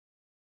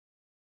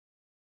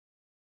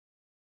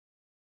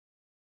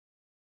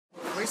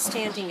We're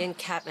standing in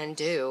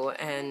Kathmandu,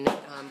 and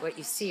what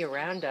you see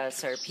around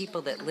us are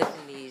people that live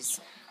in these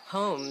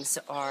homes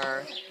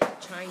are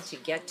trying to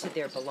get to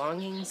their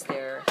belongings.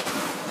 They're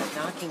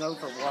knocking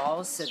over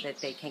walls so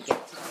that they can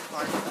get to the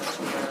part of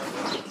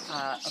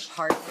their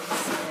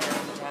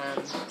apartments,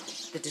 and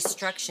the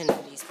destruction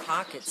in these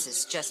pockets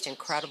is just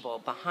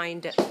incredible.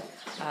 Behind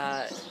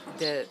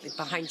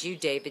you,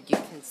 David, you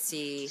can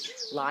see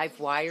live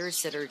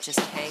wires that are just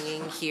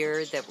hanging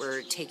here that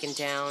were taken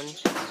down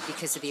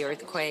because of the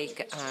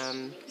earthquake.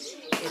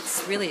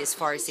 It's really as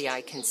far as the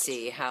eye can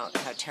see how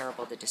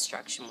terrible the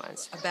destruction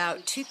was.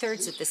 About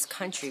 2/3 of this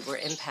country were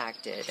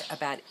impacted,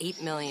 about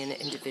 8 million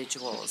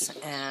individuals,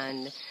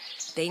 and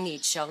they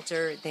need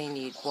shelter, they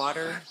need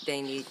water,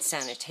 they need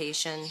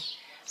sanitation.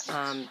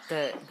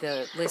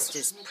 The list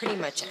is pretty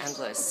much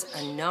endless.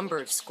 A number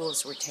of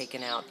schools were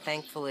taken out.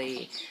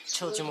 Thankfully,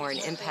 children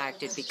weren't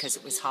impacted because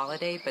it was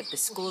holiday, but the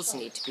schools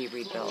need to be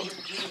rebuilt.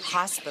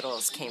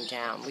 Hospitals came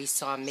down. We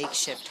saw a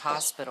makeshift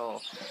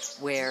hospital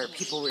where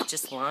people were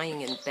just lying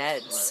in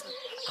beds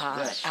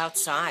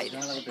outside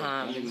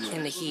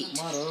in the heat.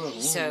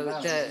 So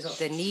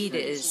the need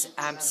is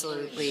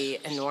absolutely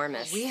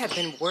enormous. We have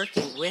been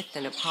working with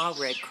the Nepal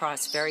Red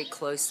Cross very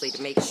closely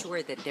to make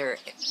sure that they're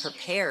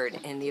prepared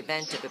in the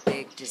event of a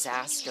big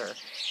disaster.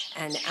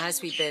 And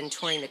as we've been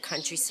touring the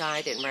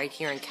countryside and right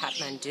here in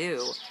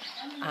Kathmandu,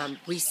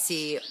 we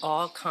see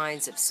all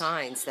kinds of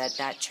signs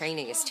that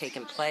training has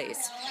taken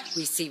place.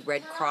 We see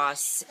Red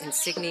Cross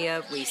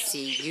insignia, we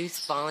see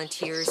youth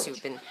volunteers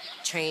who've been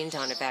trained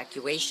on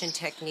evacuation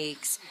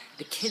techniques.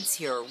 The kids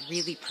here are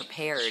really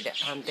prepared.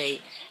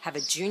 They have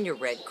a junior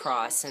Red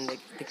Cross, and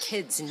the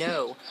kids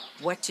know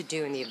what to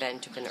do in the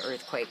event of an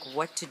earthquake,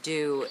 what to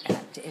do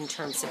in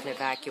terms of an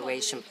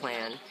evacuation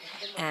plan.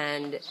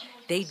 And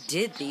they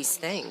did these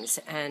things,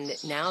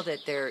 and now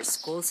that their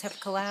schools have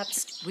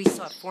collapsed, we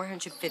saw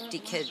 450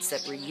 kids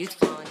that were youth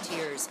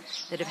volunteers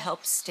that have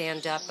helped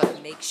stand up a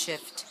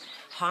makeshift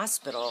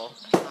hospital,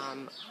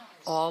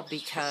 all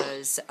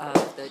because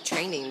of the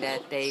training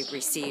that they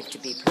received to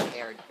be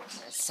prepared.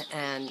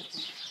 And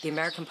the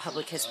American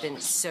public has been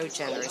so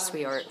generous.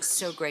 We are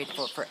so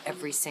grateful for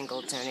every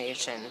single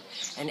donation,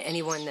 and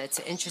anyone that's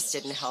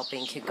interested in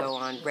helping could go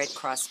on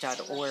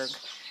redcross.org.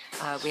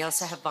 We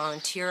also have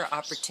volunteer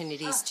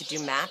opportunities to do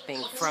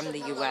mapping from the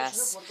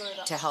U.S.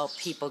 to help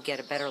people get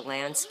a better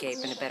landscape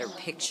and a better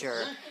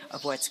picture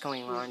of what's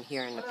going on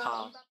here in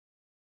Nepal.